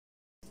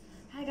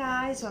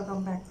guys,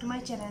 welcome back to my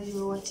channel.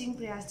 You are watching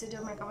Priya's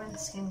Studio Makeup and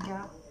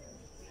Skincare.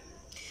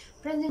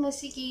 Friends, in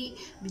this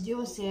video,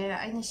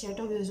 I will share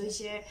to you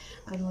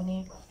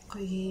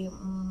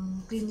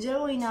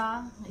cleanser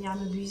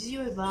busy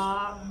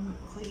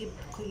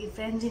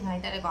friends in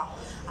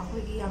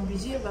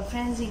busy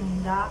friends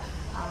in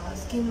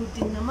skin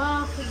routine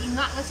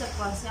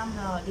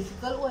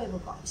difficult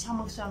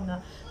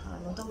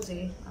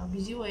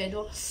busy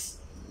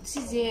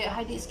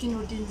skin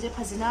routine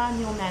steps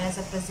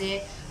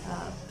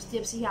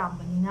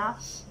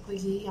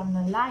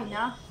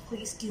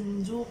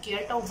skin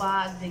care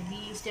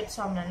steps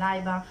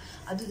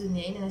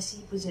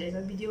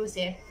video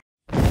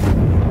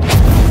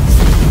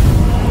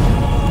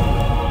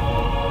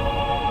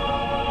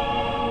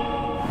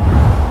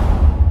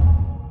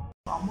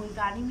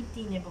Multani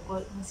Mitti ne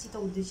bako nasi to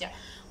udisya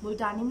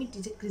Multani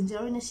Mitti je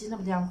cleanser na season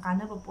of jam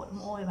kana ba pot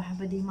mo oil ba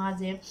habadi ma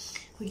je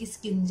khoi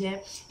skin je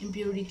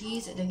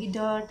impurities adagi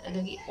dirt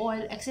adagi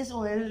oil excess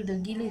oil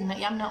dagi le na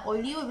yamna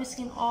oily oil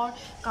skin or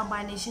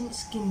combination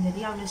skin de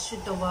yamna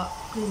shoot over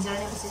cleanser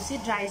ne se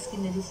dry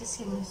skin de se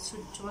skin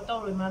shoot to to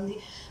ro mam di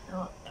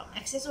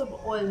excess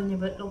oil ne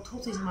ba lo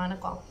thok this ma na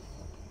ko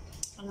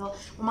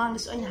Among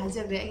this, I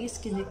have a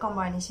skin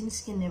combination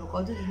skin never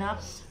got to dinner.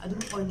 I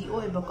don't oily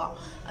oil baka.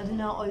 I don't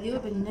know oily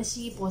oil, but in a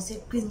sea, pose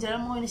cleanser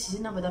more in a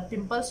season of the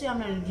pimples. I'm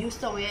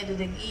reduced away to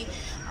the ghee.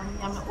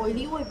 I'm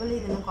oily oil,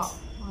 believe in a cup.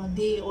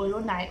 Day or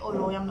night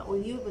or I'm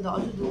oily with all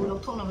to do a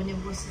ton of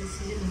an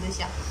season in this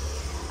year.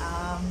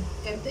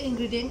 Kept the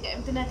ingredient,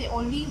 kept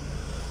only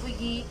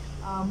Wiggy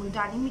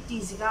Multani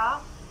Mitti ziga,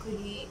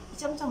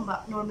 some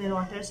normal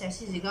water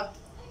says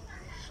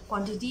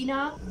quantity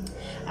na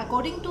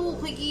according to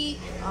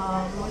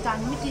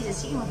Multani Mitti je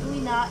si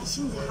matuna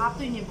ising je hap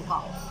to ne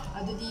buka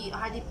adudi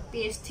hadi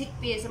paste thick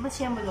paste ama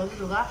semba lo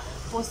duga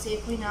post e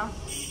kuina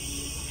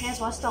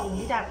face wash ta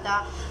uni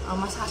da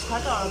massage ka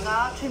to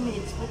 3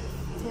 minutes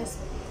face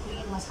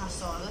massage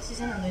to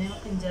season no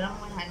cleanser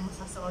mo hand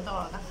massage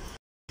to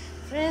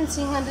friends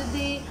sing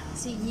adudi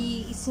si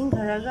ising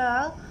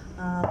kharaga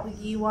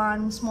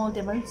 1 small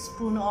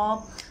tablespoon of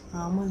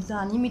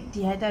Multani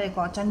Mitti hai tare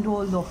ko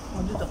chandol do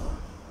adudo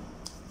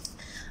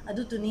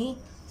adutuni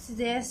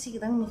si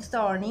kitang mix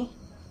tawni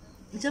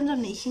jam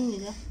ni sing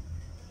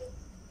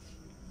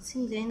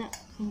na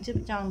hinjib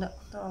chang da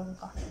taw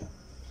ka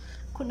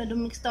khuna dum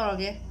mix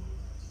tawage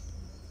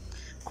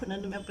khuna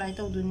dum apply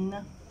tawduni na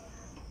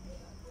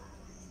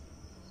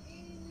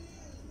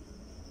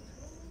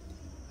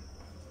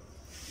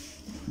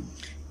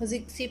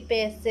music si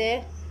paste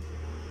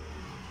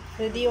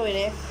ready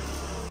hoire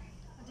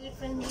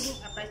different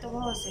apply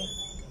tawase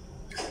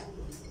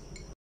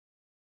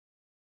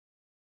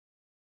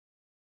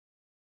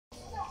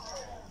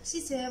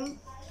System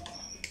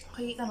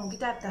koi kanu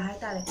kita ta hai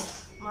tare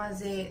ma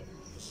je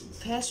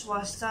face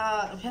wash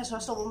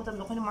to bo matam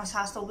lokoni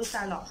massage to bi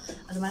style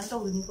adman to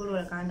ni ko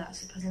lora kanda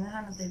si phajana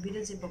hana te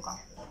video je boka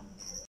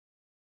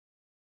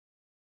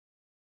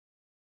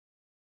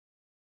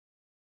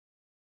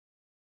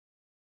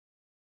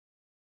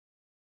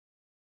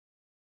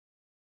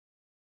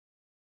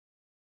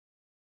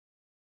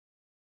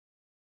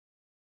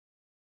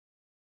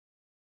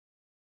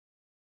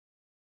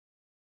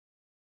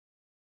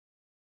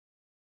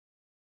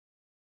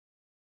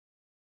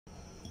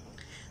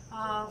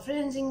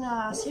friends in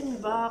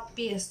simba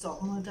paste to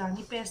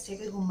Multani paste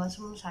ke gumba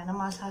sum saina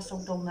massage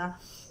to na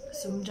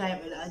sum dry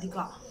bela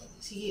adika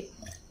si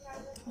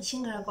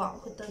singa ko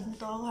kuta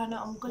to hana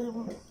amko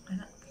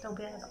ana to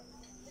be na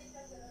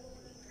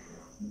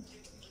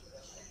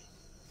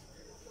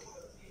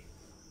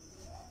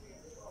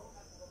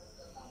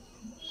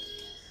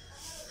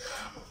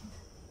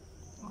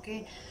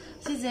okay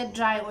si ze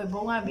dry oi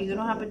bonga bi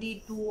gano habadi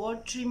 2 or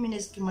 3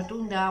 minutes ki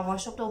matunda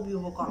wash up to bi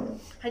ko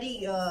hari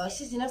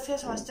si jina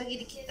face wash ta ki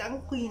kitang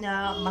kuina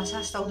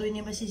massage to do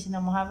ni ba si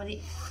jina mo habadi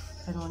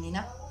kanoni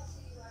na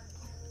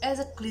as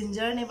a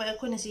cleanser ne ba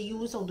ko na si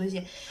use to do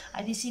je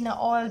adi sina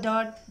all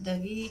dirt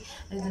dagi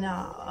na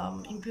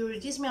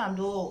impurities me am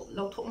do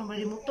lo thok na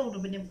remove to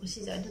do be ne ko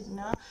si ja adu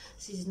na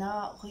si jina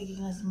khoi ki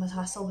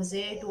massage to ba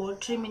je 2 or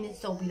 3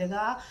 minutes to bi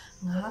laga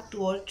nga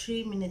 2 or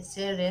 3 minutes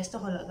se rest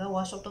to holaga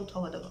wash up to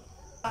thoga do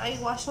I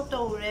wash up the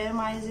ore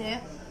my ze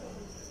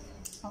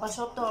wash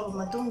up the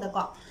matung da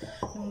ko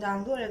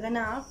nungdang do rega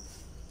na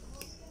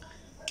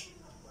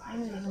ai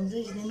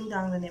nungze ni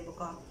nungdang da ne ba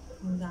ko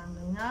nungdang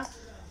na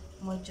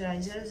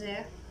moisturizer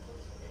ze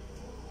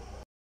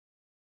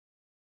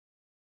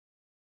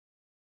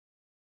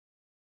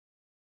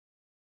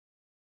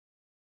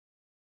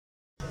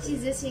si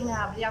ze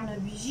singa yam na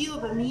busy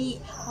ba mi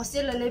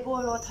hostel le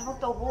bo ro thak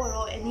to bo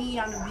ro any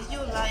yam na busy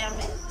la yam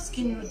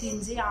skin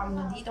routine ze yam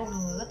na di to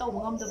nga to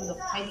ngam da do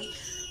hai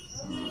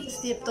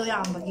step to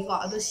yam ba gi ko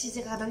ado si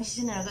je ka dang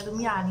si na ga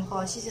dum ya ni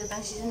ko si je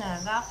dang si na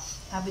ga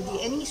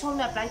habidi any som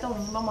na apply to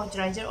ni ba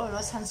moisturizer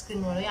or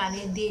sunscreen ro ya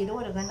ni day do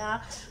ga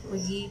na ko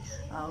gi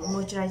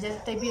moisturizer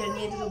tai bi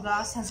ni du ga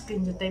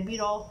sunscreen jo tai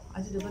bi ro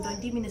adu do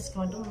 20 minutes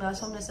ko dum na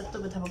som na sat to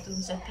ba thak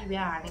to sa pi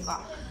ba ni ko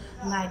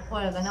night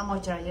or ga na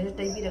moisturizer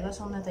tai bi ga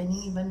som na tai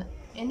ni ban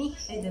any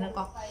ai de na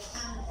ko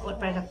pot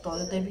product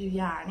to the view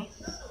yani.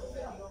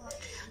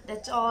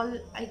 That's all.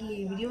 I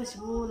give videos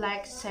you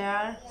like,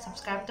 share,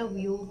 subscribe to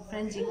view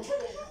friends.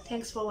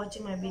 Thanks for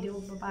watching my video.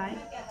 Bye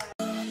bye.